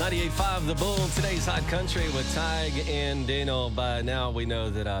98.5 The Bull, today's Hot Country with Tig and Daniel. By now, we know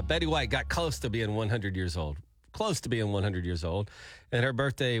that Betty White got close to being 100 years old. Close to being 100 years old. And her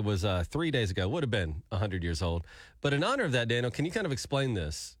birthday was 3 days ago. Would have been 100 years old. But in honor of that, Daniel, can you kind of explain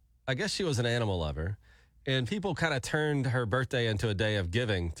this? I guess she was an animal lover. And people kind of turned her birthday into a day of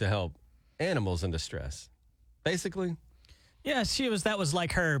giving to help animals in distress. Basically? Yeah, that was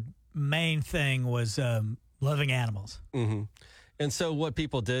like her main thing was loving animals. Mm-hmm. And so what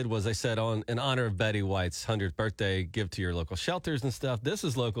people did was they said, in honor of Betty White's 100th birthday, give to your local shelters and stuff. This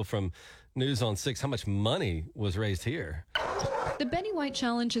is local from News on 6. How much money was raised here? The Betty White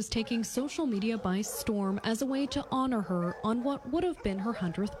Challenge is taking social media by storm as a way to honor her on what would have been her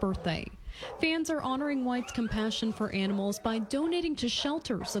 100th birthday. Fans are honoring White's compassion for animals by donating to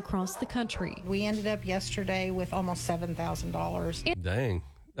shelters across the country. We ended up yesterday with almost $7,000. Dang.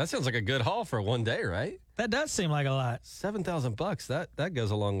 That sounds like a good haul for one day, right? That does seem like a lot. $7,000. That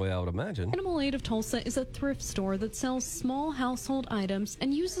goes a long way, I would imagine. Animal Aid of Tulsa is a thrift store that sells small household items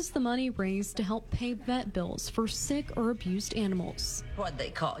and uses the money raised to help pay vet bills for sick or abused animals. What'd they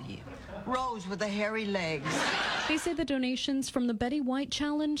call you? Rose with the hairy legs. They say the donations from the Betty White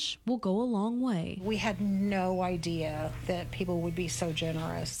Challenge will go a long way. We had no idea that people would be so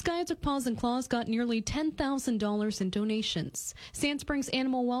generous. Skiatook Paws and Claws got nearly $10,000 in donations. Sand Springs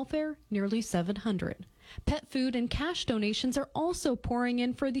Animal Welfare, nearly $700. Pet food and cash donations are also pouring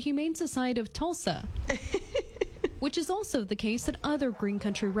in for the Humane Society of Tulsa, which is also the case at other Green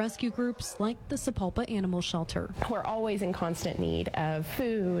Country rescue groups like the Sapulpa Animal Shelter. We're always in constant need of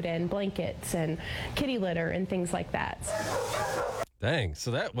food and blankets and kitty litter and things like that. Dang,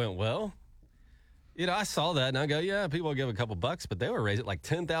 so that went well. You know, I saw that and I go, yeah, people will give a couple bucks, but they were raising like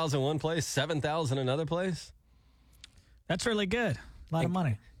 $10,000 one place, $7,000 another place. That's really good. A lot of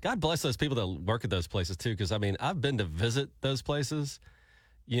money. God bless those people that work at those places too, because I mean, I've been to visit those places,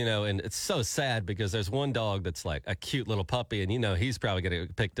 you know, and it's so sad because there's one dog that's like a cute little puppy, and you know he's probably going to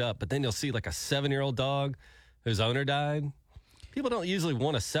get picked up, but then you'll see like a 7-year-old dog whose owner died. People don't usually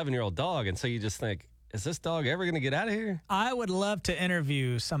want a 7-year-old dog, and so you just think, is this dog ever going to get out of here? I would love to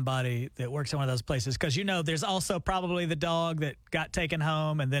interview somebody that works in one of those places because, you know, there's also probably the dog that got taken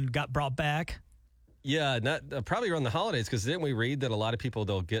home and then got brought back. Yeah, probably around the holidays, because didn't we read that a lot of people,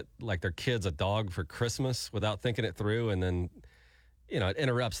 they'll get like their kids a dog for Christmas without thinking it through, and then, you know, it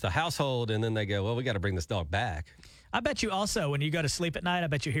interrupts the household, and then they go, well, we got to bring this dog back. I bet you also, when you go to sleep at night, I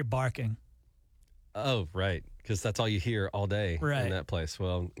bet you hear barking. Oh, right, because that's all you hear all day in that place.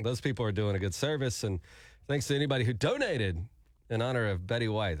 Well, those people are doing a good service, and thanks to anybody who donated in honor of Betty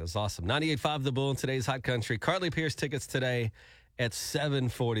White. That's awesome. 98.5 The Bull in today's Hot Country. Carly Pierce tickets today at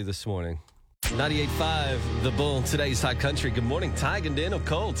 7:40 this morning. 98.5 The Bull in today's Hot Country. Good morning, Tig and Daniel.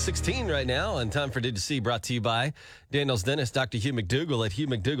 Cold, 16 right now, and time for Did You See, brought to you by Daniel's dentist, Dr. Hugh McDougall at Hugh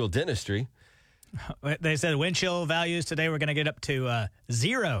McDougall Dentistry. They said wind chill values today we're going to get up to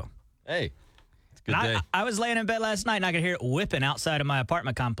 0. Hey, it's a good day. I was laying in bed last night, and I could hear it whipping outside of my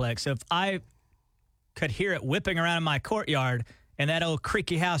apartment complex. So if I could hear it whipping around in my courtyard in that old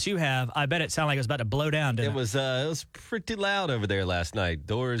creaky house you have, I bet it sounded like it was about to blow down, didn't it? It was pretty loud over there last night.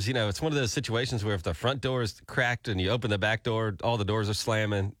 Doors, you know, it's one of those situations where if the front door is cracked and you open the back door, all the doors are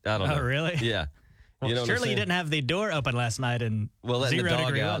slamming. I don't know. Oh, really? Yeah. Well, surely you didn't have the door open last night and letting 0 the dog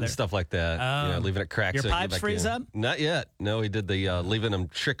degree out weather. And stuff like that. You know, leaving it cracked. Your so pipes freeze up? Not yet. No, we did the leaving them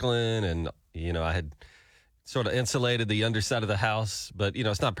trickling, and you know, I had sort of insulated the underside of the house, but you know,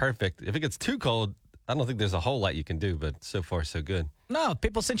 it's not perfect. If it gets too cold, I don't think there's a whole lot you can do, but so far so good. No,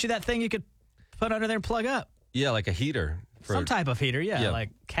 people sent you that thing you could put under there and plug up. Yeah, like a heater. Some type of heater, yeah, like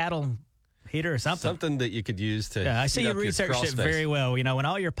cattle heater or something. Something that you could use to. Yeah, I see you researched it very well. You know, when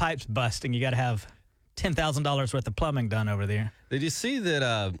all your pipes busting, you got to have $10,000 worth of plumbing done over there. Did you see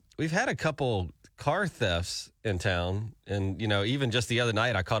that we've had a couple car thefts in town? And, you know, even just the other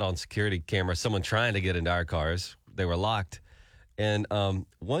night, I caught on security camera someone trying to get into our cars. They were locked. And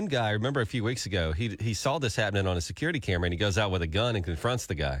one guy, I remember a few weeks ago, he saw this happening on a security camera, and he goes out with a gun and confronts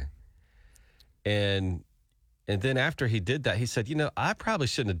the guy. And then after he did that, he said, you know, I probably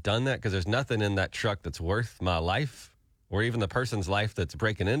shouldn't have done that because there's nothing in that truck that's worth my life or even the person's life that's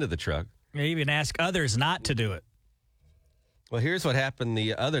breaking into the truck. You even ask others not to do it. Well, here's what happened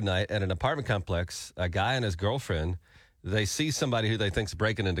the other night at an apartment complex. A guy and his girlfriend, they see somebody who they think's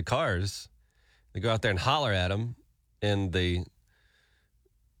breaking into cars. They go out there and holler at him, and the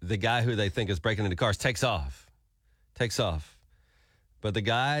guy who they think is breaking into cars takes off. But the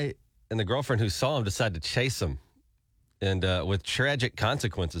guy and the girlfriend who saw him decided to chase him, and with tragic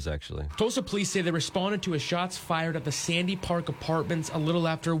consequences, actually. Tulsa police say they responded to a shots fired at the Sandy Park Apartments a little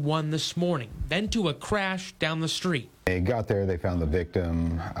after 1 this morning, then to a crash down the street. They got there, they found the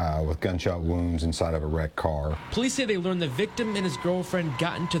victim with gunshot wounds inside of a wrecked car. Police say they learned the victim and his girlfriend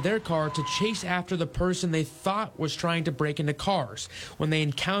got into their car to chase after the person they thought was trying to break into cars when they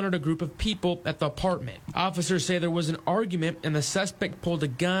encountered a group of people at the apartment. Officers say there was an argument and the suspect pulled a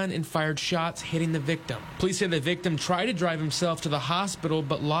gun and fired shots hitting the victim. Police say the victim tried to drive himself to the hospital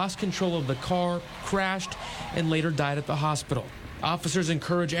but lost control of the car, crashed, and later died at the hospital. Officers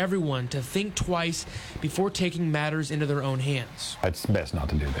encourage everyone to think twice before taking matters into their own hands. It's best not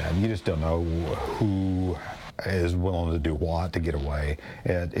to do that. You just don't know who is willing to do what to get away.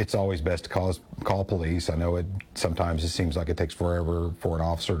 It's always best to call police. I know sometimes it seems like it takes forever for an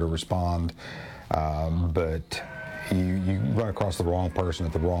officer to respond, but you run across the wrong person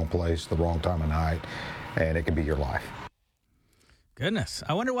at the wrong place, the wrong time of night, and it can be your life. Goodness.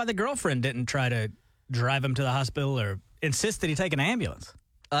 I wonder why the girlfriend didn't try to drive him to the hospital or insist that he take an ambulance.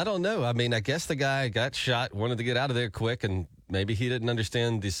 I don't know. I mean, I guess the guy got shot, wanted to get out of there quick, and maybe he didn't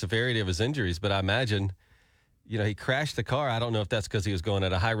understand the severity of his injuries. But I imagine, he crashed the car. I don't know if that's because he was going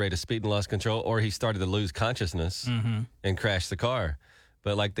at a high rate of speed and lost control, or he started to lose consciousness and crashed the car.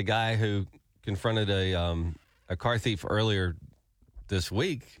 But like the guy who confronted a car thief earlier this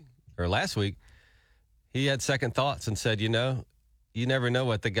week or last week, he had second thoughts and said, you never know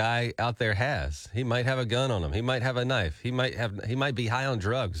what the guy out there has. He might have a gun on him. He might have a knife. He might be high on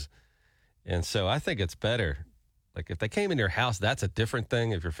drugs. And so I think it's better. Like if they came in your house, that's a different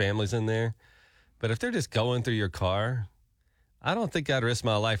thing if your family's in there. But if they're just going through your car, I don't think I'd risk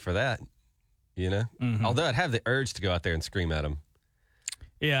my life for that, Although I'd have the urge to go out there and scream at them.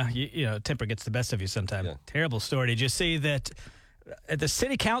 Yeah, temper gets the best of you sometimes. Yeah. Terrible story. Did you see that at the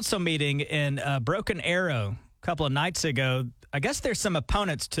city council meeting in Broken Arrow a couple of nights ago, I guess there's some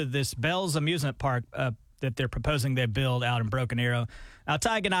opponents to this Bell's amusement park that they're proposing they build out in Broken Arrow. Now,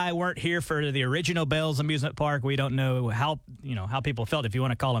 Tig and I weren't here for the original Bell's amusement park. We don't know how people felt. If you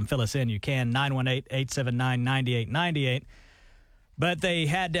want to call them, fill us in, you can, 918-879-9898. But they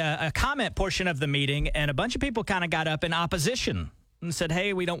had a comment portion of the meeting, and a bunch of people kind of got up in opposition and said,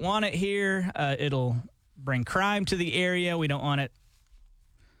 hey, we don't want it here. It'll bring crime to the area. We don't want it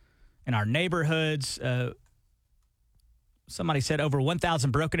in our neighborhoods. Somebody said over 1,000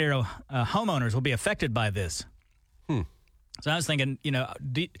 Broken Arrow homeowners will be affected by this. So I was thinking,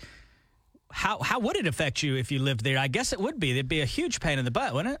 how would it affect you if you lived there? I guess it would be. It'd be a huge pain in the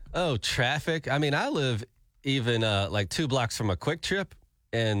butt, wouldn't it? Oh, traffic. I mean, I live even like 2 blocks from a Quick Trip,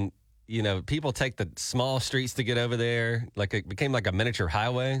 and, people take the small streets to get over there. Like it became like a miniature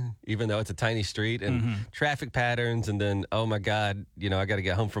highway, even though it's a tiny street, and traffic patterns. And then, oh my God, I got to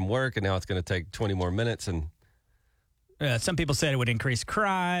get home from work, and now it's going to take 20 more minutes. And some people said it would increase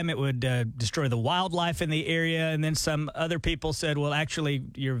crime, it would destroy the wildlife in the area, and then some other people said, well, actually,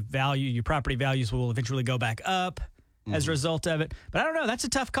 your property values will eventually go back up as a result of it. But I don't know. That's a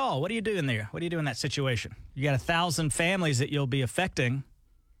tough call. What do you do in there? What do you do in that situation? You got 1,000 families that you'll be affecting.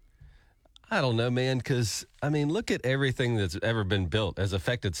 I don't know, man, because, look at everything that's ever been built has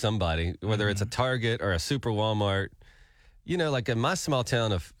affected somebody, whether it's a Target or a Super Walmart. Like in my small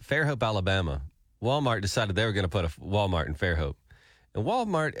town of Fairhope, Alabama, Walmart decided they were going to put a Walmart in Fairhope. And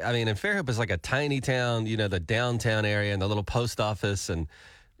Walmart, in Fairhope is like a tiny town, the downtown area and the little post office and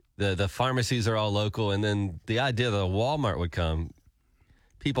the pharmacies are all local. And then the idea that a Walmart would come,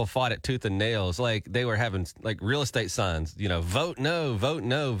 people fought it tooth and nails. Like they were having like real estate signs, vote no, vote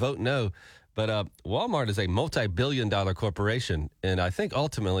no, vote no. But Walmart is a multi-billion-dollar corporation. And I think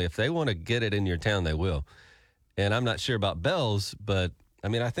ultimately if they want to get it in your town, they will. And I'm not sure about Bell's, but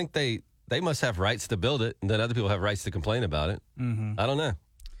I think they must have rights to build it, and then other people have rights to complain about it. I don't know.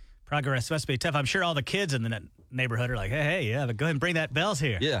 Progress must be tough. I'm sure all the kids in the neighborhood are like, hey, yeah, but go ahead and bring that Bell's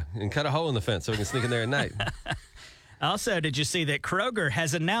here. Yeah, and cut a hole in the fence so we can sneak in there at night. Also, did you see that Kroger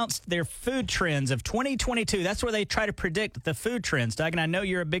has announced their food trends of 2022? That's where they try to predict the food trends. Doug, and I know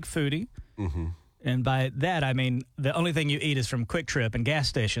you're a big foodie. And by that, I mean the only thing you eat is from Quick Trip and gas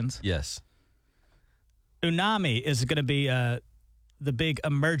stations. Yes. Unami is going to be the big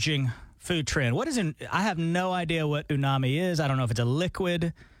emerging food trend. I have no idea what Unami is. I don't know if it's a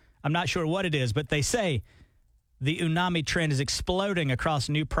liquid. I'm not sure what it is, but they say the Unami trend is exploding across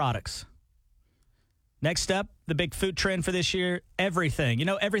new products. Next up, the big food trend for this year, everything.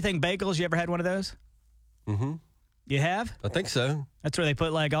 Everything bagels? You ever had one of those? You have? I think so. That's where they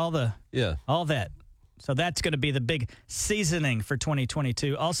put like all that. So that's going to be the big seasoning for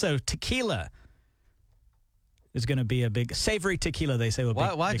 2022. Also, tequila is going to be a big savory tequila. They say will be.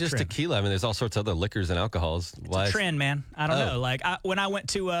 Why just trend. Tequila? There's all sorts of other liquors and alcohols. Why? It's a trend, man. I don't know. Like when I went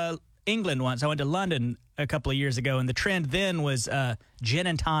to England once, I went to London a couple of years ago, and the trend then was gin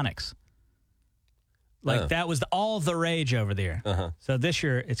and tonics. Like that was all the rage over there. So this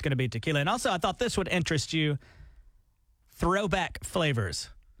year it's going to be tequila. And also I thought this would interest you. Throwback flavors.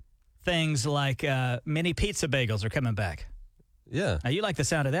 Things like mini pizza bagels are coming back. Yeah. Now you like the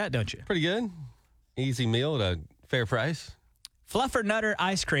sound of that, don't you? Pretty good. Easy meal at a fair price. Fluffernutter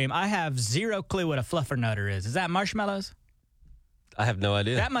ice cream. I have zero clue what a fluffernutter is. Is that marshmallows? I have no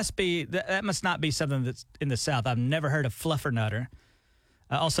idea. That must not be something that's in the South. I've never heard of fluffernutter.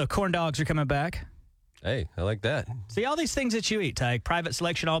 Also, corn dogs are coming back. Hey, I like that. See, all these things that you eat, Tyke, private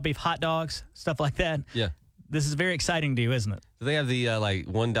selection, all beef hot dogs, stuff like that. Yeah. This is very exciting to you, isn't it? Do they have the like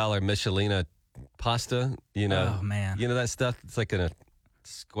 $1 Michelina pasta? You know, Oh, man. You know that stuff? It's like in a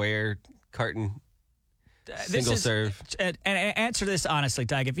square carton, single serve. And answer this honestly,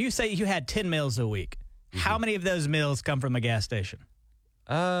 Tyke. If you say you had 10 meals a week, how many of those meals come from a gas station?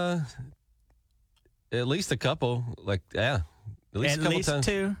 At least a couple. Like, yeah. At least a couple times.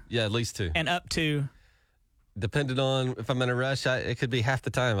 2? Yeah, at least 2. And up to? Depending on if I'm in a rush, it could be half the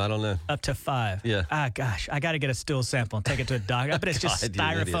time. I don't know. Up to 5. Yeah. Ah, gosh, I got to get a stool sample and take it to a doctor. I bet it's just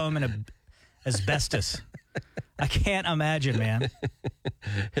God, you styrofoam and asbestos. I can't imagine, man.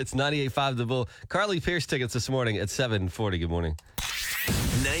 It's 98.5 The Bull. Carly Pierce tickets this morning at 7:40. Good morning.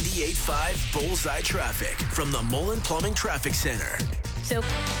 98.5 Bullseye Traffic from the Mullen Plumbing Traffic Center. So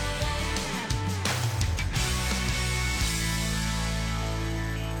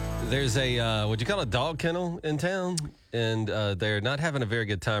there's a, what you call a dog kennel in town, and they're not having a very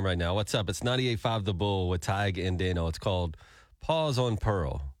good time right now. What's up? It's 98.5 The Bull with Tig and Dano. It's called Paws on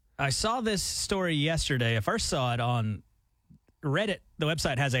Pearl. I saw this story yesterday. I first saw it on Reddit. The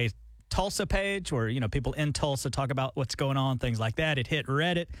website has a Tulsa page where, people in Tulsa talk about what's going on, things like that. It hit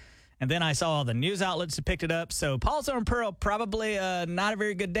Reddit. And then I saw all the news outlets that picked it up. So Paws on Pearl, probably not a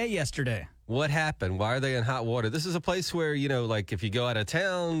very good day yesterday. What happened? Why are they in hot water? This is a place where, like if you go out of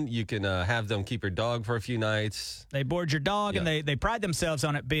town, you can have them keep your dog for a few nights. They board your dog, and they pride themselves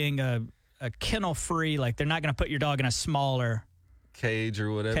on it being a kennel-free. Like they're not going to put your dog in a smaller cage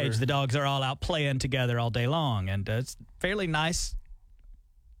or whatever. Cage. The dogs are all out playing together all day long. And it's fairly nice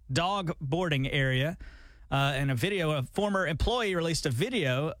dog boarding area. And a former employee released a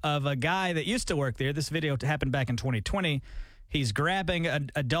video of a guy that used to work there. This video happened back in 2020. He's grabbing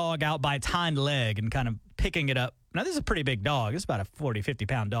a dog out by its hind leg and kind of picking it up. Now, this is a pretty big dog. It's about a 40,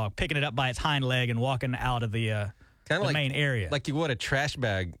 50-pound dog, picking it up by its hind leg and walking out of the main area. Like you would a trash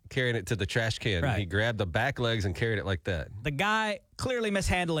bag, carrying it to the trash can. Right. He grabbed the back legs and carried it like that. The guy clearly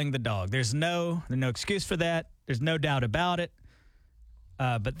mishandling the dog. There's no excuse for that. There's no doubt about it.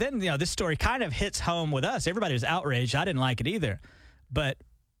 But then, this story kind of hits home with us. Everybody was outraged. I didn't like it either. But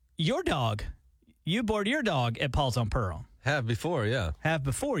your dog, you board your dog at Paws on Pearl. Have before, yeah.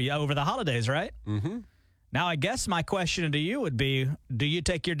 Over the holidays, right? Mm-hmm. Now, I guess my question to you would be, do you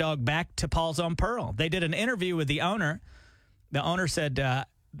take your dog back to Paws on Pearl? They did an interview with the owner. The owner said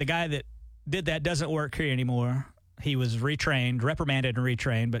the guy that did that doesn't work here anymore. He was reprimanded and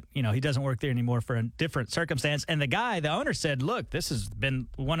retrained, but, he doesn't work there anymore for a different circumstance. And the owner said, look, this has been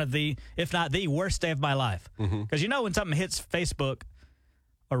one of the, if not the worst day of my life. Because when something hits Facebook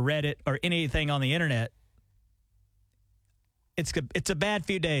or Reddit or anything on the internet, it's a bad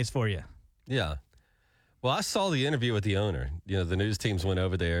few days for you. Yeah. Well, I saw the interview with the owner. The news teams went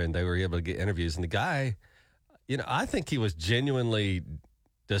over there and they were able to get interviews. And the guy, I think he was genuinely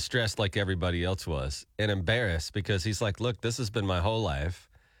distressed like everybody else was and embarrassed because he's like, look, this has been my whole life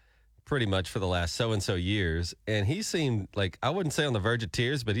pretty much for the last so-and-so years. And he seemed like, I wouldn't say on the verge of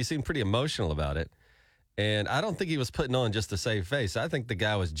tears, but he seemed pretty emotional about it. And I don't think he was putting on just to save face. I think the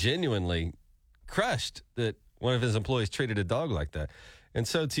guy was genuinely crushed that one of his employees treated a dog like that. And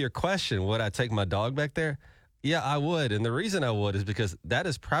so to your question, would I take my dog back there? Yeah, I would. And the reason I would is because that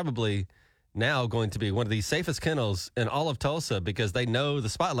is probably now going to be one of the safest kennels in all of Tulsa because they know the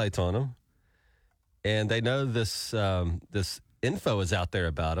spotlight's on them and they know this info is out there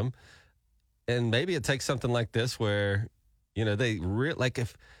about them. And maybe it takes something like this where, like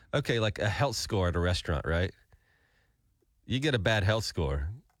a health score at a restaurant, right? You get a bad health score.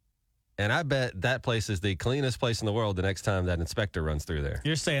 And I bet that place is the cleanest place in the world the next time that inspector runs through there.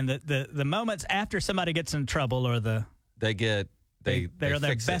 You're saying that the moments after somebody gets in trouble or they're their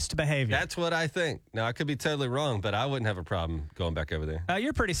best behavior. That's what I think. Now, I could be totally wrong, but I wouldn't have a problem going back over there.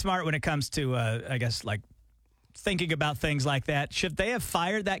 You're pretty smart when it comes to, I guess, like thinking about things like that. Should they have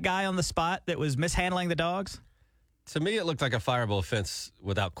fired that guy on the spot that was mishandling the dogs? To me, it looked like a fireable offense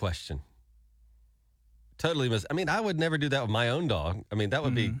without question. Totally I would never do that with my own dog. That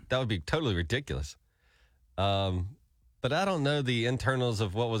would be totally ridiculous. But I don't know the internals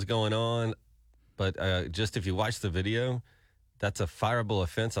of what was going on. But just if you watch the video, that's a fireable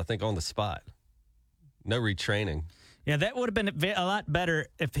offense, I think, on the spot. No retraining. Yeah, that would have been a lot better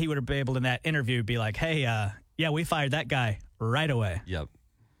if he would have been able in that interview be like, hey, yeah, we fired that guy right away. Yep.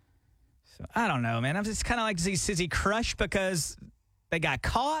 So I don't know, man. I'm just kind of like, is he crushed because they got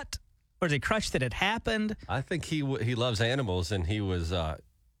caught? Or is he crushed that it happened? I think he loves animals, and he was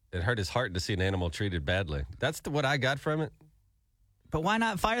it hurt his heart to see an animal treated badly. That's what I got from it. But why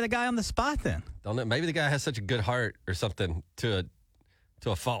not fire the guy on the spot then? Don't know. Maybe the guy has such a good heart or something to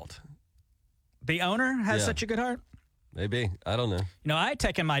a fault. The owner has such a good heart? Maybe. I don't know. You know, I had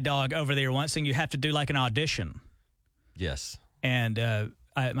taken my dog over there once, and you have to do like an audition. Yes. And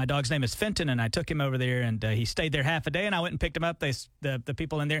my dog's name is Fenton, and I took him over there, and he stayed there half a day, and I went and picked him up. The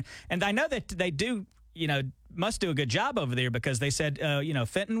people in there. And I know that they do, must do a good job over there because they said,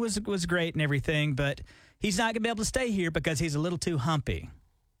 Fenton was great and everything, but he's not going to be able to stay here because he's a little too humpy.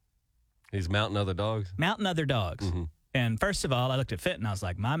 He's mounting other dogs? Mounting other dogs. Mm-hmm. And first of all, I looked at Fenton, I was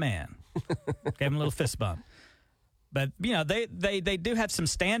like, my man. Gave him a little fist bump. But, they do have some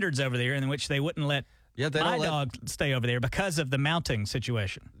standards over there in which they wouldn't let my dog stay over there because of the mounting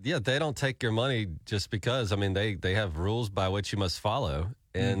situation. Yeah, they don't take your money just because. I mean, they have rules by which you must follow,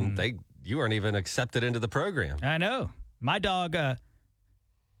 and you aren't even accepted into the program. I know. My dog,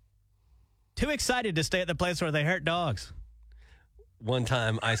 too excited to stay at the place where they hurt dogs. One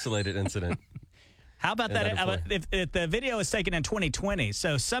time isolated incident. How about that? If the video was taken in 2020,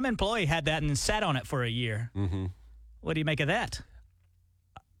 so some employee had that and sat on it for a year. Mm-hmm. What do you make of that?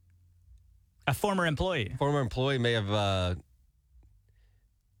 A former employee. Former employee may have,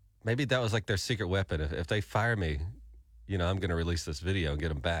 maybe that was like their secret weapon. If they fire me, I'm going to release this video and get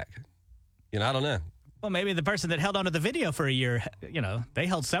them back. I don't know. Well, maybe the person that held onto the video for a year, they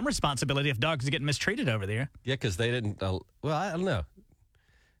held some responsibility if dogs are getting mistreated over there. Yeah, because they didn't, well, I don't know.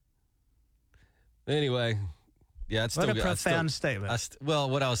 Anyway, yeah, it's what a profound statement.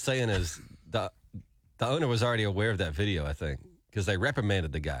 What I was saying is the owner was already aware of that video, I think, because they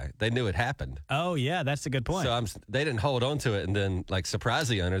reprimanded the guy. They knew it happened. Oh, yeah, that's a good point. So they didn't hold on to it and then, surprise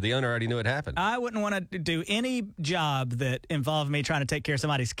the owner. The owner already knew it happened. I wouldn't want to do any job that involved me trying to take care of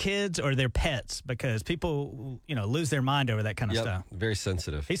somebody's kids or their pets because people, lose their mind over that kind of stuff. Very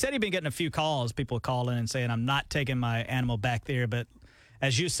sensitive. He said he'd been getting a few calls, people calling and saying, I'm not taking my animal back there. But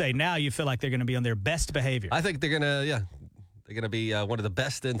as you say, now you feel like they're going to be on their best behavior. I think they're going to, They're going to be one of the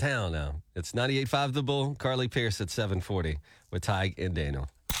best in town now. It's 98.5 The Bull, Carly Pierce at 740 with Tig and Daniel.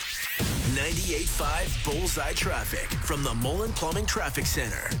 98.5 Bullseye Traffic from the Mullen Plumbing Traffic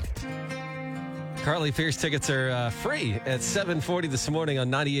Center. Carly Pierce tickets are free at 740 this morning on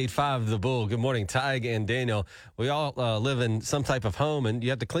 98.5 The Bull. Good morning, Tig and Daniel. We all live in some type of home, and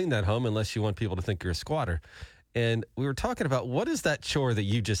you have to clean that home unless you want people to think you're a squatter. And we were talking about what is that chore that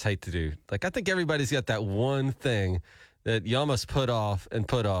you just hate to do? I think everybody's got that one thing that you almost put off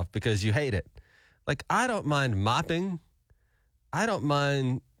because you hate it. I don't mind mopping. I don't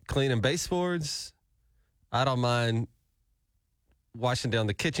mind cleaning baseboards. I don't mind washing down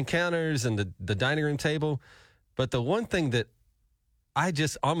the kitchen counters and the dining room table. But the one thing that I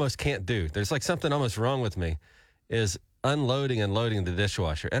just almost can't do, there's something almost wrong with me, is unloading and loading the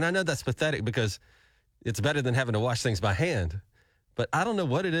dishwasher. And I know that's pathetic because it's better than having to wash things by hand. But I don't know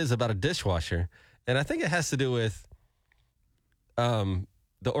what it is about a dishwasher. And I think it has to do with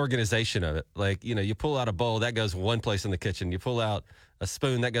the organization of it. You pull out a bowl, that goes one place in the kitchen. You pull out a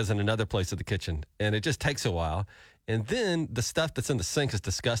spoon, that goes in another place of the kitchen. And it just takes a while. And then the stuff that's in the sink is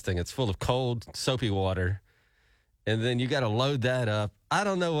disgusting. It's full of cold, soapy water. And then you got to load that up. I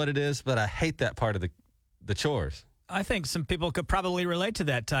don't know what it is, but I hate that part of the chores. I think some people could probably relate to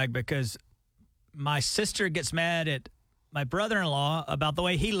that, Tig, because my sister gets mad at my brother-in-law about the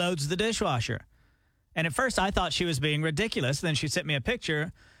way he loads the dishwasher. And at first I thought she was being ridiculous. Then she sent me a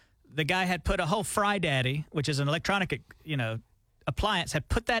picture. The guy had put a whole Fry Daddy, which is an electronic, appliance, had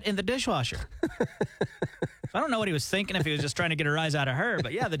put that in the dishwasher. I don't know what he was thinking, if he was just trying to get a rise out of her.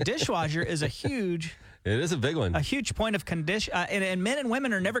 But yeah, the dishwasher is it is a big one. A huge point of condition. And men and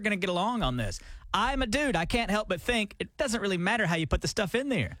women are never going to get along on this. I'm a dude. I can't help but think it doesn't really matter how you put the stuff in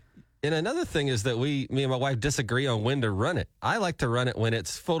there. And another thing is that me and my wife disagree on when to run it. I like to run it when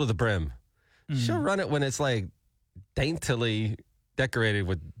it's full to the brim. She'll run it when it's daintily decorated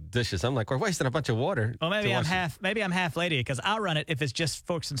with dishes. I'm we're wasting a bunch of water. Well, maybe I'm half lady because I'll run it if it's just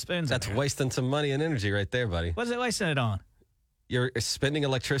forks and spoons. That's wasting some money and energy right there, buddy. What's it wasting it on? You're spending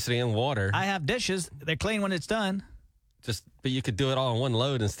electricity and water. I have dishes. They're clean when it's done. But you could do it all in one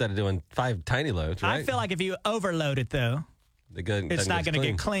load instead of doing 5 tiny loads, right? I feel like if you overload it, though, it's not going to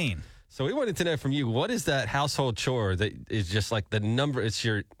get clean. So we wanted to know from you, what is that household chore that is just the number, it's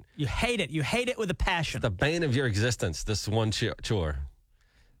your... You hate it. You hate it with a passion. The bane of your existence, this one chore.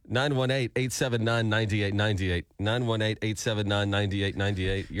 918-879-9898.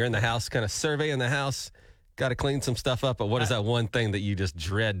 918-879-9898. You're in the house, kind of surveying the house. Got to clean some stuff up, but what is that one thing that you just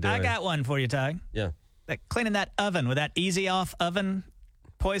dread doing? I got one for you, Ty. Yeah. Cleaning that oven with that Easy Off oven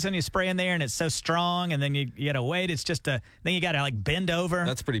poison you spray in there, and it's so strong, and then you got to wait. It's just then you got to like bend over.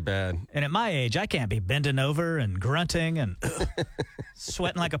 That's pretty bad. And at my age, I can't be bending over and grunting and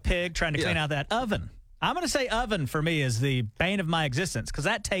sweating like a pig trying to clean out that oven. I'm going to say oven for me is the bane of my existence because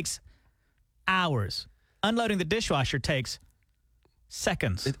that takes hours. Unloading the dishwasher takes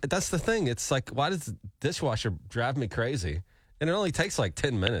seconds. That's the thing. It's like, why does the dishwasher drive me crazy? And it only takes like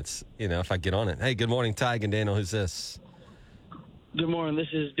 10 minutes, if I get on it. Hey, good morning, Ty and Daniel. Who's this? Good morning. This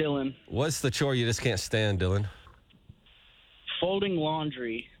is Dylan. What's the chore you just can't stand, Dylan? Folding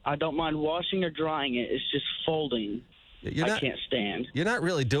laundry. I don't mind washing or drying it. It's just folding. I can't stand. You're not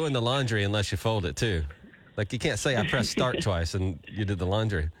really doing the laundry unless you fold it, too. Like, you can't say I pressed start twice and you did the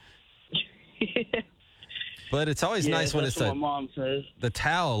laundry. But it's always nice when it's what my mom says. The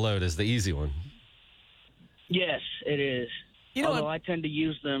towel load is the easy one. Yes, it is. Although I tend to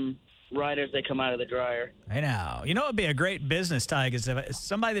use them right as they come out of the dryer. I know. You know what would be a great business, Tig, is if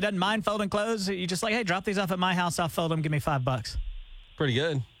somebody that doesn't mind folding clothes, you just like, hey, drop these off at my house, I'll fold them, give me $5. Pretty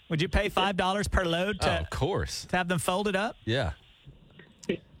good. Would you pay $5 per load of course. To have them folded up? Yeah.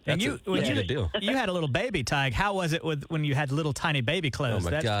 And that's a good deal. You had a little baby, Tig. How was it when you had little tiny baby clothes?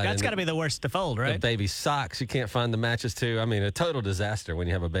 Oh, my God. That's got to be the worst to fold, right? The baby socks, you can't find the matches to. I mean, a total disaster when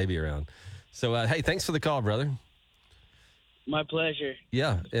you have a baby around. So, hey, thanks for the call, brother. My pleasure.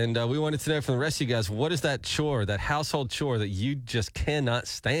 Yeah, and we wanted to know from the rest of you guys, what is that chore, that household chore that you just cannot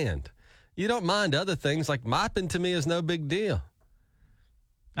stand? You don't mind other things, like mopping to me is no big deal.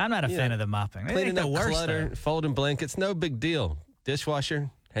 I'm not a fan of the mopping. Cleaning up clutter, folding blankets, no big deal. Dishwasher,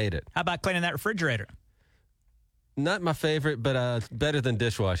 hate it. How about cleaning that refrigerator? Not my favorite, but better than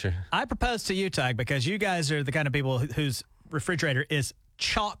dishwasher. I propose to you, Tig, because you guys are the kind of people whose refrigerator is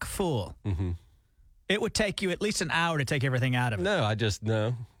chock full. Mm-hmm. It would take you at least an hour to take everything out of it. No,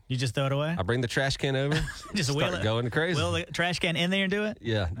 You just throw it away? I bring the trash can over. Just start going crazy. Wheel the trash can in there and do it?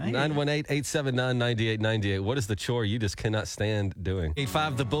 Yeah. 918-879-9898. What is the chore you just cannot stand doing?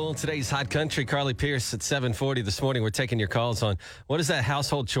 85 The Bull. Today's Hot Country. Carly Pierce at 740 this morning. We're taking your calls on what is that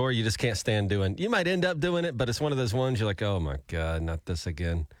household chore you just can't stand doing? You might end up doing it, but it's one of those ones you're like, oh, my God, not this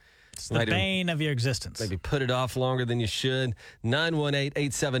again. It's the bane of your existence. Maybe put it off longer than you should.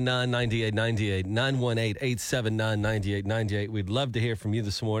 918-879-9898. 918-879-9898. We'd love to hear from you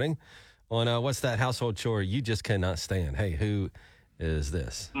this morning on what's that household chore you just cannot stand. Hey, who is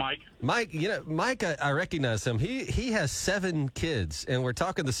this? Mike. Mike, Mike, I recognize him. He has 7 kids, and we're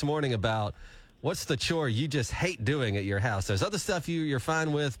talking this morning about what's the chore you just hate doing at your house. There's other stuff you're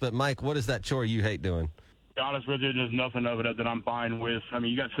fine with, but Mike, what is that chore you hate doing? To be honest with you, there's nothing of it that I'm fine with. I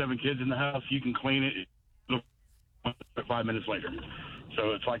mean, you got 7 kids in the house. You can clean it 5 minminutes later.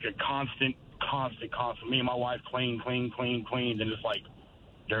 So it's like a constant. Me and my wife clean, and it's like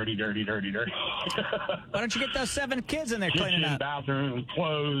dirty. Why don't you get those 7 kids in there cleaning up? Bathroom,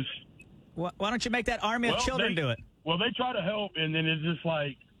 clothes. Why don't you make that army of children do it? Well, they try to help, and then it's just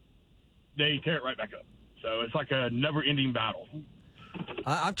like they tear it right back up. So it's like a never-ending battle.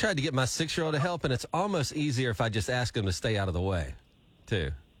 I've tried to get my 6-year-old to help, and it's almost easier if I just ask him to stay out of the way,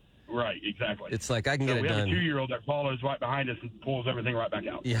 too. Right, exactly. It's like I can get it done. We have a 2-year-old that follows right behind us and pulls everything right back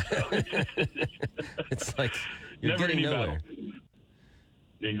out. Yeah. It's like you're getting nowhere.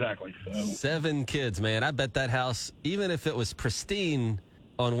 Exactly. So. 7 kids, man. I bet that house, even if it was pristine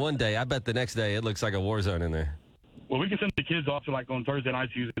on one day, I bet the next day it looks like a war zone in there. Well, we can send the kids off to, like, on Thursday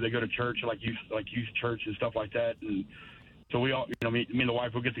nights, usually they go to church, like youth church and stuff like that, and so we all, me and the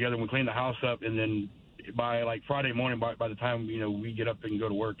wife will get together and we clean the house up, and then by like Friday morning, by the time we get up and go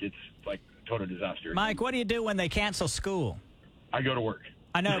to work, it's like a total disaster. Mike, what do you do when they cancel school? I go to work.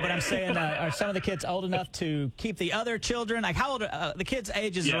 I know, but I'm saying, are some of the kids old enough to keep the other children? Like, how old? The kids'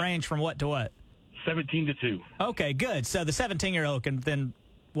 ages range from what to what? 17 to 2. Okay, good. So the 17-year-old can then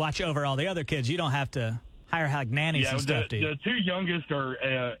watch over all the other kids. You don't have to hire like nannies and stuff, do you? The 2 youngest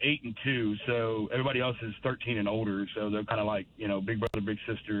are 8 and 2, so everybody else is 13 and older. So they're kind of like, big brother, big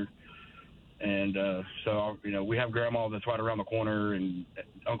sister. And so, we have grandma that's right around the corner, and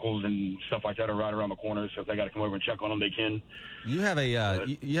uncles and stuff like that are right around the corner. So if they got to come over and check on them, they can. You have a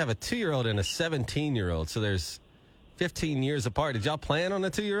you have a 2-year-old and a 17-year-old, so there's 15 years apart. Did y'all plan on a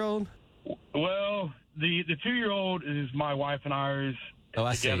 2-year-old? Well, the 2-year-old is my wife and ours.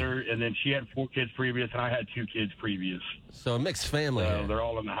 Together, and then she had 4 kids previous, and I had 2 kids previous. So a mixed family. So they're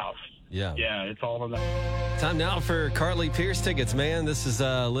all in the house. Yeah. Yeah, it's all in the Time now for Carly Pierce tickets, man. This is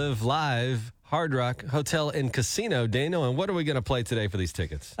Live Live, Hard Rock Hotel and Casino. Daniel, and what are we going to play today for these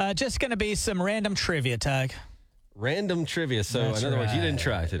tickets? Just going to be some random trivia, Tug. Random trivia. So, That's in other words, you right. didn't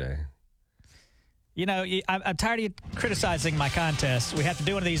try today. You know, I'm tired of you criticizing my contest. We have to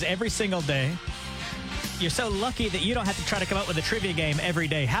do one of these every single day. You're so lucky that you don't have to try to come up with a trivia game every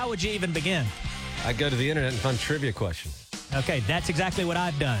day. How would you even begin? I go to the internet and find trivia questions. Okay, that's exactly what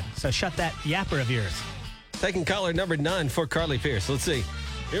I've done. So shut that yapper of yours. Taking caller number 9 for Carly Pierce. Let's see.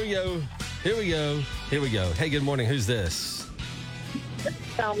 Here we go. Here we go. Here we go. Hey, good morning. Who's this?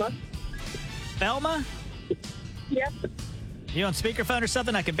 Thelma. Thelma? Yep. You on speakerphone or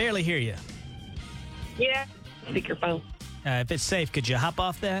something? I can barely hear you. Yeah. Speakerphone. If it's safe, could you hop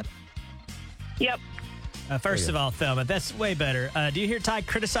off that? Yep. First of all, Thelma, that's way better. Do you hear Ty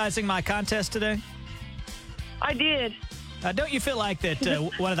criticizing my contest today? I did. Don't you feel like that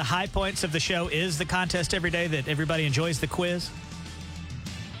one of the high points of the show is the contest every day, that everybody enjoys the quiz?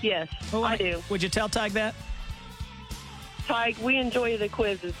 Yes, I do. Would you tell Tyg that? Tyg, we enjoy the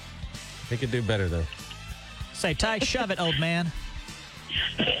quizzes. He could do better, though. Say, Tyg, shove it, old man.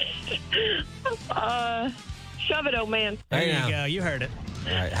 Shove it, old man. There you go. You heard it.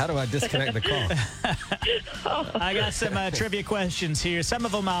 All right. How do I disconnect the call? I got some trivia questions here. Some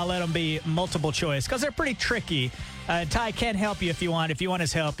of them I'll let them be multiple choice because they're pretty tricky. Ty can help you if you want. If you want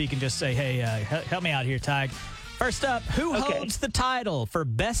his help, you can just say, hey, help me out here, Ty. First up, who holds the title for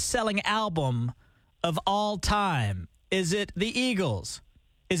best-selling album of all time? Is it the Eagles?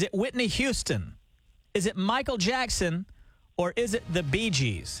 Is it Whitney Houston? Is it Michael Jackson? Or is it the Bee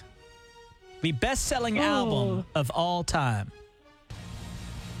Gees? The best-selling album of all time.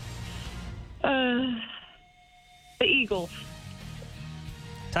 The Eagles.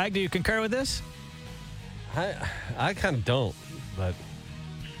 Ty, do you concur with this? I kind of don't, but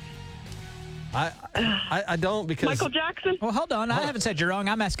I don't because Michael Jackson? Well, hold on. I haven't said you're wrong.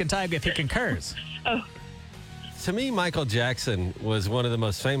 I'm asking Ty if he concurs. Oh. To me, Michael Jackson was one of the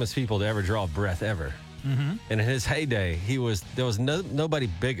most famous people to ever draw breath ever. Mm-hmm. And in his heyday, there was nobody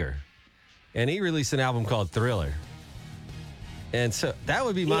bigger. And he released an album called Thriller. And so that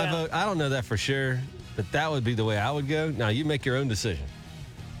would be my vote. I don't know that for sure, but that would be the way I would go. Now, you make your own decision.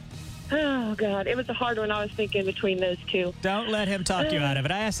 Oh, God. It was a hard one. I was thinking between those two. Don't let him talk you out of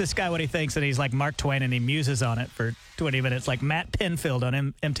it. I asked this guy what he thinks, and he's like Mark Twain, and he muses on it for 20 minutes, like Matt Penfield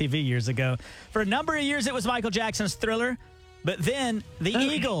on MTV years ago. For a number of years, it was Michael Jackson's Thriller, but then the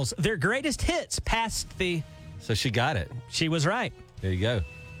Eagles, their greatest hits, passed the... So she got it. She was right. There you go.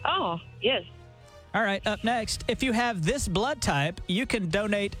 Oh, yes. All right, up next, if you have this blood type, you can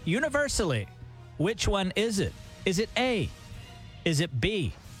donate universally. Which one is it? Is it A? Is it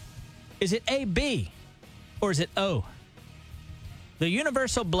B? Is it AB? Or is it O? The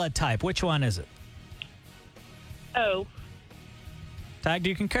universal blood type, which one is it? O. Tag, do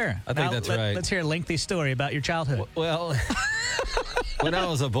you concur? I think that's right. Let's hear a lengthy story about your childhood. Well, when I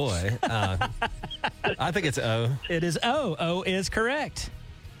was a boy, I think it's O. It is O. O is correct.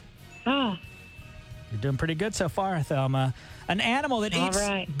 Oh. You're doing pretty good so far, Thelma. An animal that eats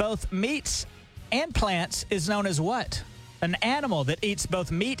both meats and plants is known as what? An animal that eats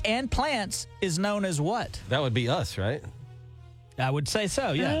both meat and plants is known as what? That would be us, right? I would say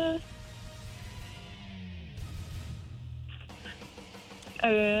so, yeah.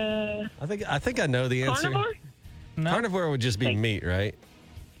 I think I know the answer. Carnivore? No. Carnivore would just be meat, right?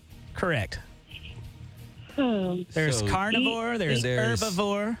 Correct. There's carnivore, there's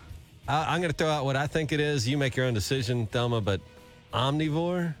herbivore. I'm going to throw out what I think it is. You make your own decision, Thelma, but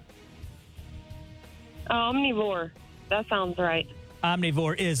omnivore? Omnivore. That sounds right.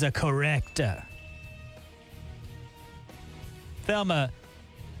 Omnivore is a correct. Thelma,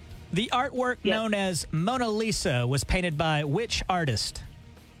 the artwork known as Mona Lisa was painted by which artist?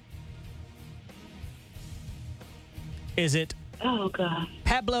 Is it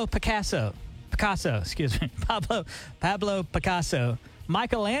Pablo Picasso? Pablo Picasso,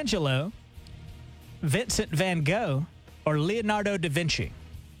 Michelangelo, Vincent van Gogh, or Leonardo da Vinci?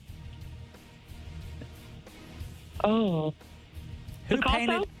 Oh.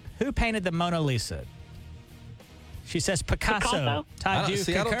 Who painted the Mona Lisa? She says Picasso. I don't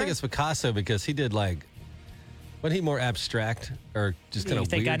think it's Picasso because he did wasn't he more abstract or just kind of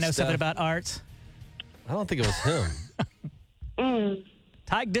weird You think I know stuff? something about arts? I don't think it was him.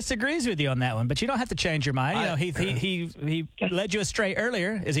 Tyke disagrees with you on that one, but you don't have to change your mind. He led you astray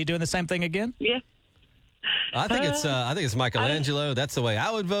earlier. Is he doing the same thing again? Yeah. I think it's Michelangelo. That's the way I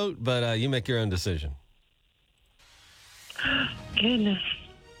would vote, but you make your own decision. Goodness.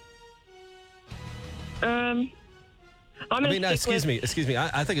 Excuse me.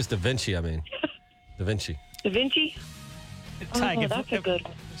 I think it's Da Vinci. Da Vinci. Da Vinci? Tyke, that's a good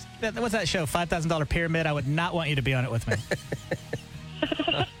one. What's that show, $5,000 Pyramid? I would not want you to be on it with me.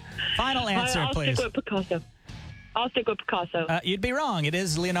 Final answer, I'll please. stick with Picasso. I'll stick with Picasso. You'd be wrong. It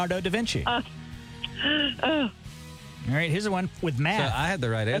is Leonardo da Vinci. All right, here's the one with math. So I had the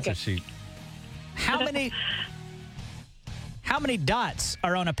right answer sheet. How many dots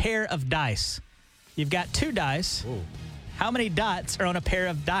are on a pair of dice? You've got 2 dice. Ooh. How many dots are on a pair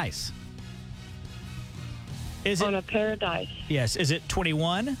of dice? Is on it a pair of dice? Yes. Is it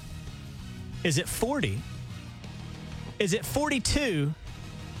 21? Is it 40? Is it 42?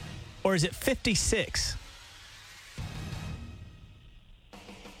 Or is it 56?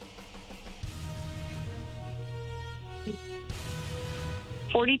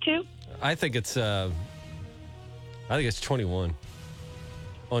 $42? I think it's 21.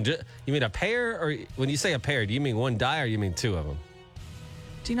 You mean a pair, or when you say a pair, do you mean one die or you mean 2 of them?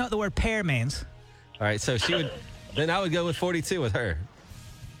 Do you know what the word pair means? All right, so she would. Then I would go with 42 with her.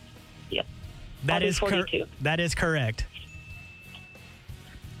 Yep. That is 42. That is correct.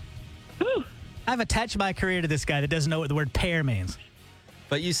 Whew. I've attached my career to this guy that doesn't know what the word pair means.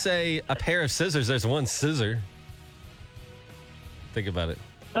 But you say a pair of scissors. There's one scissor. Think about it.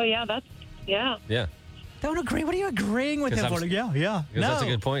 Oh, yeah, yeah. Yeah. Don't agree. What are you agreeing with him for? Yeah. Because that's a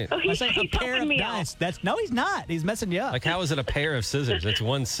good point. Oh, I say a pair of dice. No, he's not. He's messing you up. Like, how is it a pair of scissors? It's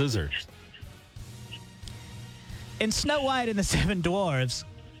one scissor. In Snow White and the Seven Dwarfs,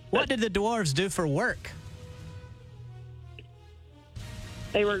 what did the dwarves do for work?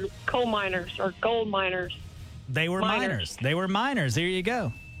 They were coal miners or gold miners. They were miners. They were miners. There you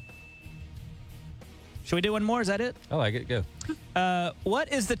go. Should we do one more? Is that it? Oh, I get go.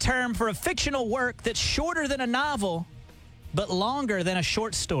 What is the term for a fictional work that's shorter than a novel, but longer than a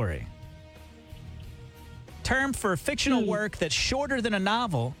short story? Term for a fictional work that's shorter than a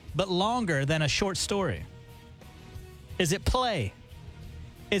novel, but longer than a short story. Is it play?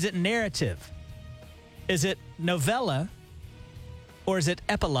 Is it narrative? Is it novella? Or is it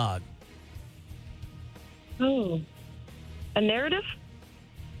epilogue? Oh, a narrative?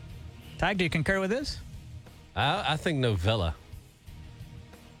 Tig, do you concur with this? I think novella.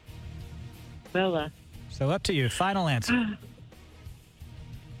 Novella. So up to you. Final answer.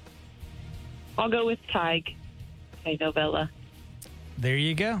 I'll go with Tig. Say novella. There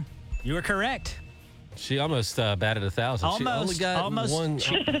you go. You were correct. She almost batted 1,000. She only got one.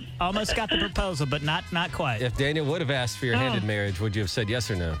 She almost got the proposal, but not quite. If Daniel would have asked for your hand in marriage, would you have said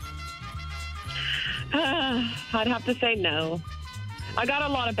yes or no? I'd have to say no. I got a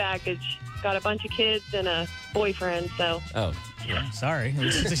lot of baggage. Got a bunch of kids and a boyfriend, so. Oh. Yeah, sorry.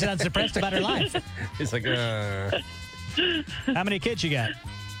 She sounds depressed about her life. He's like, How many kids you got?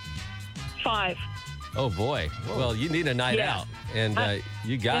 5. Oh, boy. Whoa. Well, you need a night out, and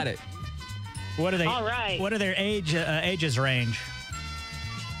you got it. What are they? All right. What are their ages range?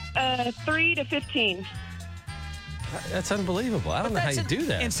 3 to 15. That's unbelievable. I don't know how you do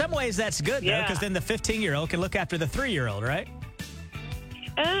that. In some ways, that's good, though, because then the 15-year-old can look after the 3-year-old, right?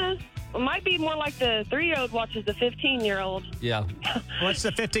 It might be more like the 3-year-old watches the 15-year-old. Yeah. What's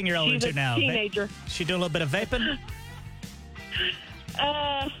the 15-year-old She's into a now? Teenager. She doing a little bit of vaping?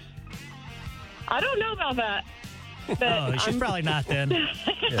 I don't know about that. But she's probably not then.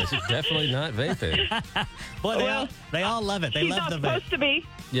 Yeah, she's definitely not vaping. Boy, they all love it. They love the vape. She's not supposed to be.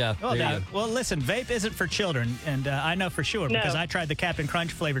 Yeah. Well, listen, vape isn't for children, and I know for sure because I tried the Captain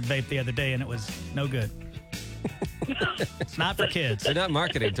Crunch flavored vape the other day, and it was no good. It's not for kids. They're not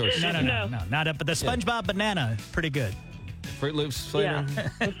marketing towards children. No, not up. But the SpongeBob banana, pretty good. Fruit Loops flavor?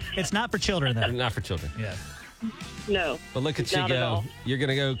 Yeah. It's not for children, though. Not for children. Yeah. No. But look at you go. You're going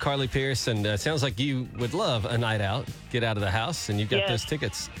to go Carly Pierce, and it sounds like you would love a night out. Get out of the house, and you've got those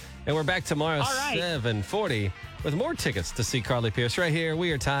tickets. And we're back tomorrow, 7:40, with more tickets to see Carly Pierce right here.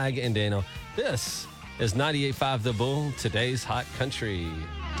 We are Tig and Daniel. This is 98.5 The Bull, today's hot country.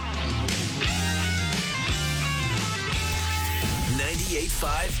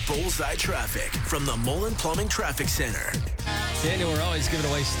 98.5 Bullseye Traffic from the Mullen Plumbing Traffic Center. Daniel, we're always giving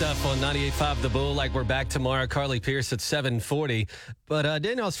away stuff on 98.5 The Bull, like we're back tomorrow. Carly Pierce at 7:40. But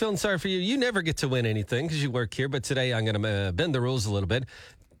Daniel, I was feeling sorry for you. You never get to win anything because you work here, but today I'm going to bend the rules a little bit.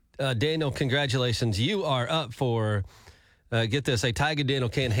 Daniel, congratulations. You are up for, get this, a Tig and Daniel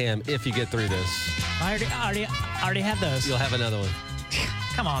canned ham if you get through this. I already have those. You'll have another one.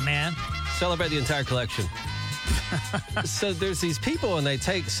 Come on, man. Celebrate the entire collection. So there's these people, and they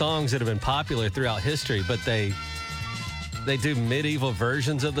take songs that have been popular throughout history, but they do medieval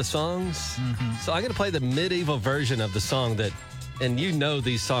versions of the songs. Mm-hmm. So I'm going to play the medieval version of the song and you know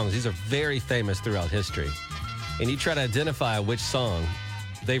these songs. These are very famous throughout history. And you try to identify which song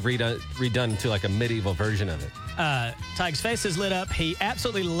they've redone into like a medieval version of it. Tig's face is lit up. He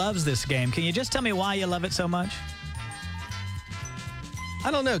absolutely loves this game. Can you just tell me why you love it so much? I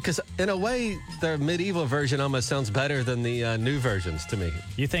don't know, because in a way, the medieval version almost sounds better than the new versions to me.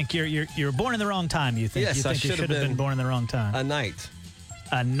 You think you're born in the wrong time, you think? Yes, you think I should have been born in the wrong time. A knight.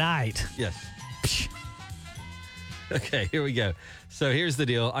 A knight. Yes. Okay, here we go. So here's the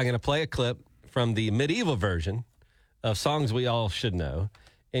deal. I'm going to play a clip from the medieval version of songs we all should know,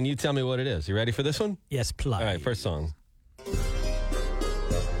 and you tell me what it is. You ready for this one? Yes, please. All right, first song.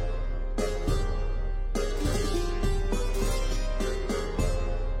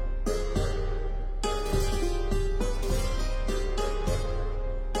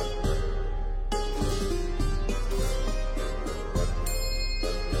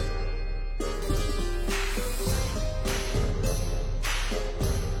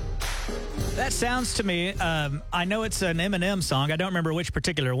 That sounds to me, I know it's an Eminem song. I don't remember which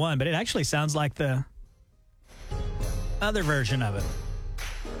particular one, but it actually sounds like the other version of it.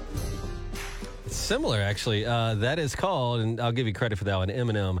 It's similar, actually. That is called, and I'll give you credit for that one,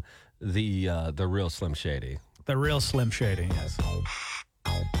 Eminem, the real Slim Shady. The real Slim Shady, yes.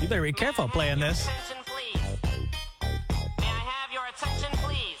 You better be careful playing this. Attention, please. May I have your attention,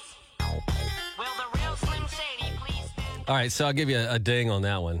 please? Will the real Slim Shady please stand? All right, so I'll give you a ding on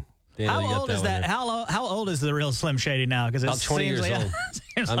that one. Daniel, How old is that? How old is the real Slim Shady now? Because about 20 years old.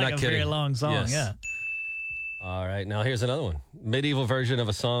 Seems I'm like not a kidding. very long song. Yes. Yeah. All right, now here's another one. Medieval version of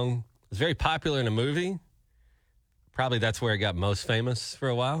a song. It's very popular in a movie. Probably that's where it got most famous for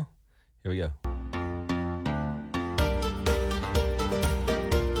a while. Here we go.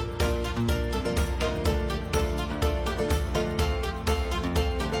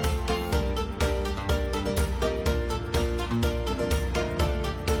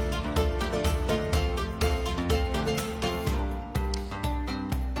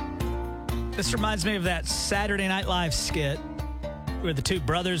 This reminds me of that Saturday Night Live skit where the two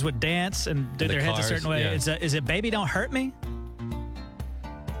brothers would dance and do their heads a certain way. Yeah. Is it Baby Don't Hurt Me?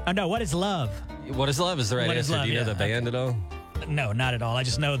 Oh, no. What is Love? What is Love is the right What is answer. Love? Do you know the band at all? No, not at all. I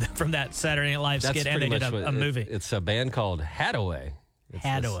just know that from that Saturday Night Live skit, and they did a movie. It's a band called Hadaway.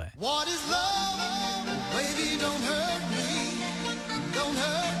 Hadaway. What is love? Baby, don't hurt me. Don't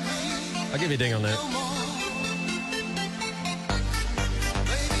hurt me. I'll give you a ding on that.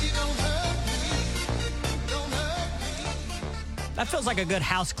 That feels like a good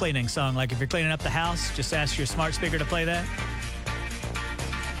house cleaning song. Like if you're cleaning up the house, just ask your smart speaker to play that.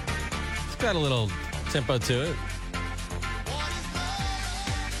 It's got a little tempo to it.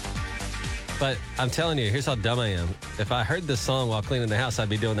 But I'm telling you, here's how dumb I am. If I heard this song while cleaning the house, I'd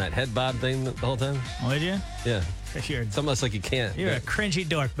be doing that head bob thing the whole time. Would you? Yeah. It's almost like you can't. You're a cringy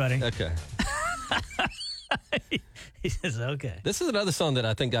dork, buddy. Okay. He says, okay. This is another song that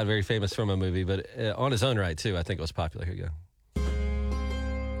I think got very famous from a movie, but on its own right, too. I think it was popular. Here you go.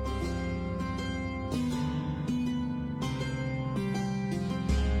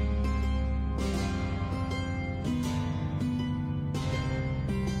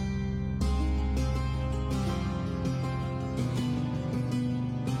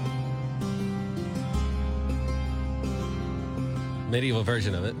 Medieval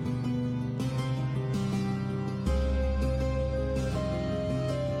version of it.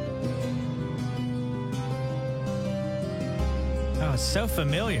 Oh, it's so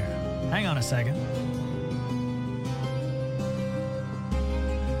familiar. Hang on a second.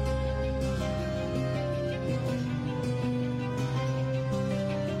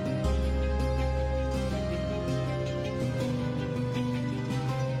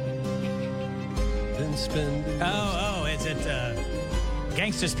 Oh, is it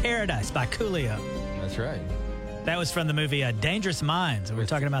Gangsta's Paradise by Coolio? That's right. That was from the movie Dangerous Minds. We were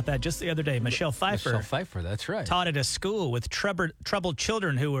talking about that just the other day. Michelle Pfeiffer. That's right. Taught at a school with troubled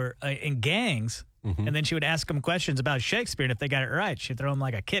children who were in gangs. Mm-hmm. And then she would ask them questions about Shakespeare. And if they got it right, she'd throw them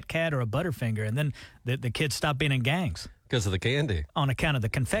like a Kit Kat or a Butterfinger. And then the kids stopped being in gangs. Because of the candy. On account of the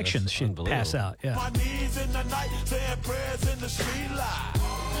confections she'd pass out. Yeah. My knees in the night, saying prayers in the street light.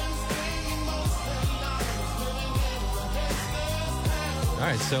 All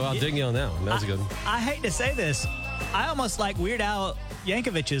right, so I'll dig you on that one. That was a good one. I hate to say this. I almost like Weird Al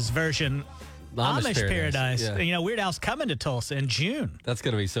Yankovic's version, Amish Paradise. Yeah. You know, Weird Al's coming to Tulsa in June. That's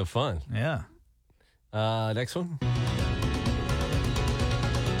going to be so fun. Yeah. Next one.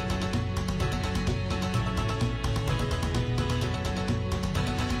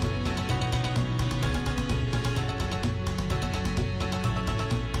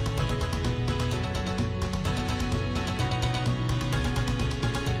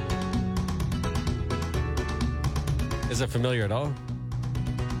 Is it familiar at all?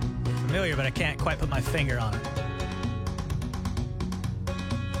 Familiar, but I can't quite put my finger on it.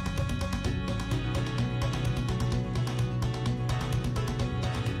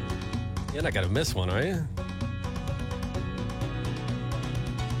 You're not going to miss one, are you?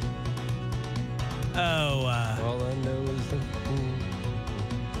 Oh, all I know is it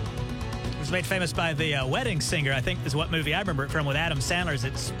was made famous by the Wedding Singer, I think is what movie I remember it from, with Adam Sandler's.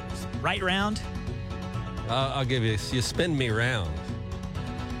 It's Right Round. I'll give you Spin Me Round.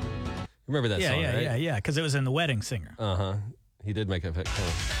 Remember that song, right? Yeah, because it was in The Wedding Singer. Uh-huh. He did make a hit.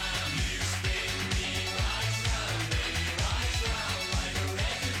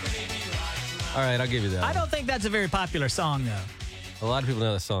 All right, I'll give you that. I don't think that's a very popular song, though. A lot of people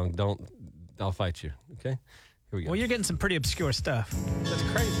know that song. I'll fight you. Okay? Here we go. Well, you're getting some pretty obscure stuff. That's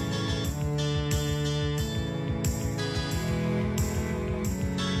crazy.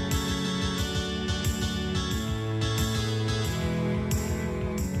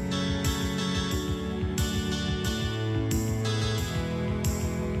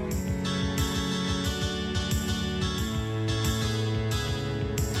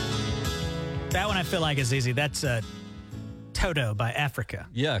 That one I feel like is easy. That's Toto by Africa.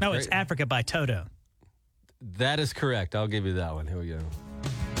 Yeah. No, great. it's Africa by Toto. That is correct. I'll give you that one. Here we go.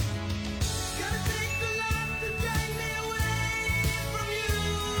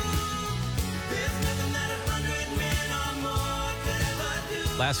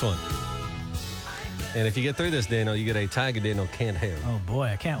 Last one. And if you get through this, Daniel, you get a Tiger Daniel canned ham. Oh, boy.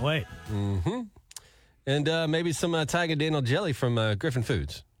 I can't wait. Mm-hmm. And maybe some Tiger Daniel jelly from Griffin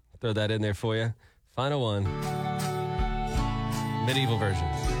Foods. Throw that in there for you. Final one. Medieval version.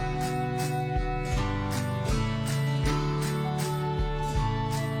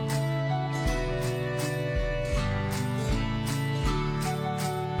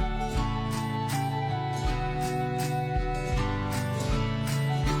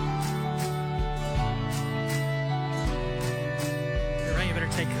 Ray, you better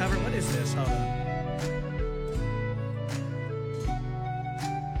take cover. What is this? Hold on.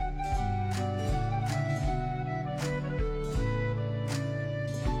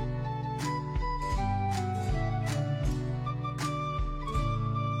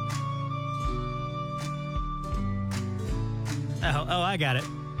 Oh, I got it.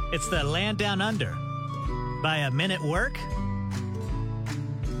 It's the Land Down Under by Men at Work.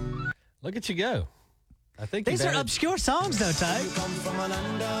 Look at you go. I think These are obscure songs, though, Ty.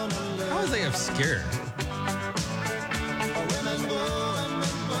 How is they obscure?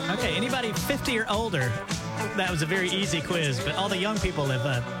 Okay, anybody 50 or older, that was a very easy quiz, but all the young people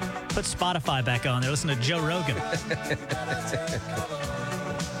have put Spotify back on. They're listening to Joe Rogan.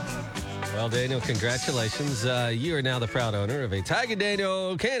 Well, Daniel, congratulations. You are now the proud owner of a Tiger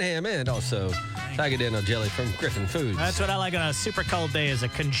Daniel canned ham and also Tiger Daniel jelly from Griffin Foods. That's what I like on a super cold day, is a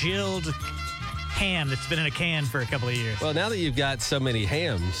congealed ham that's been in a can for a couple of years. Well, now that you've got so many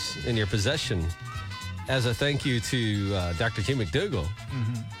hams in your possession, as a thank you to Dr. Hugh McDougall,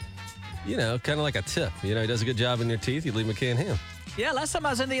 you know, kind of like a tip. You know, he does a good job in your teeth. You leave him a canned ham. Yeah, last time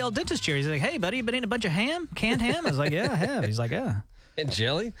I was in the old dentist chair, he's like, hey, buddy, you been eating a bunch of ham? Canned ham? I was like, yeah, I have. He's like, yeah. And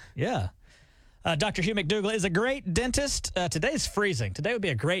jelly? Yeah. Dr. Hugh McDougall is a great dentist. Today's freezing. Today would be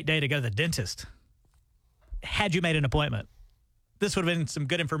a great day to go to the dentist, had you made an appointment. This would have been some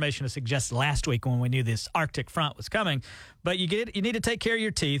good information to suggest last week when we knew this Arctic front was coming. But you need to take care of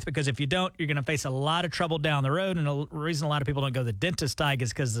your teeth, because if you don't, you're going to face a lot of trouble down the road. And the reason a lot of people don't go to the dentist, Tig, is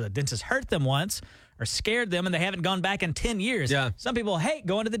because the dentist hurt them once or scared them, and they haven't gone back in 10 years. Yeah. Some people hate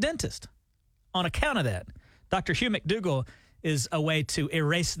going to the dentist on account of that. Dr. Hugh McDougall is a way to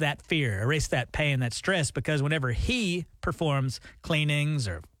erase that fear, erase that pain, that stress, because whenever he performs cleanings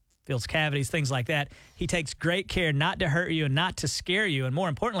or fills cavities, things like that, he takes great care not to hurt you and not to scare you, and more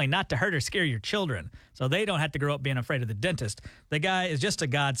importantly, not to hurt or scare your children, so they don't have to grow up being afraid of the dentist. The guy is just a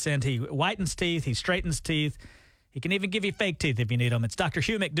godsend. He whitens teeth, he straightens teeth. He can even give you fake teeth if you need them. It's Dr.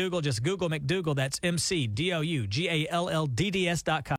 Hugh McDougall. Just Google McDougall. That's McDougallDDS.com.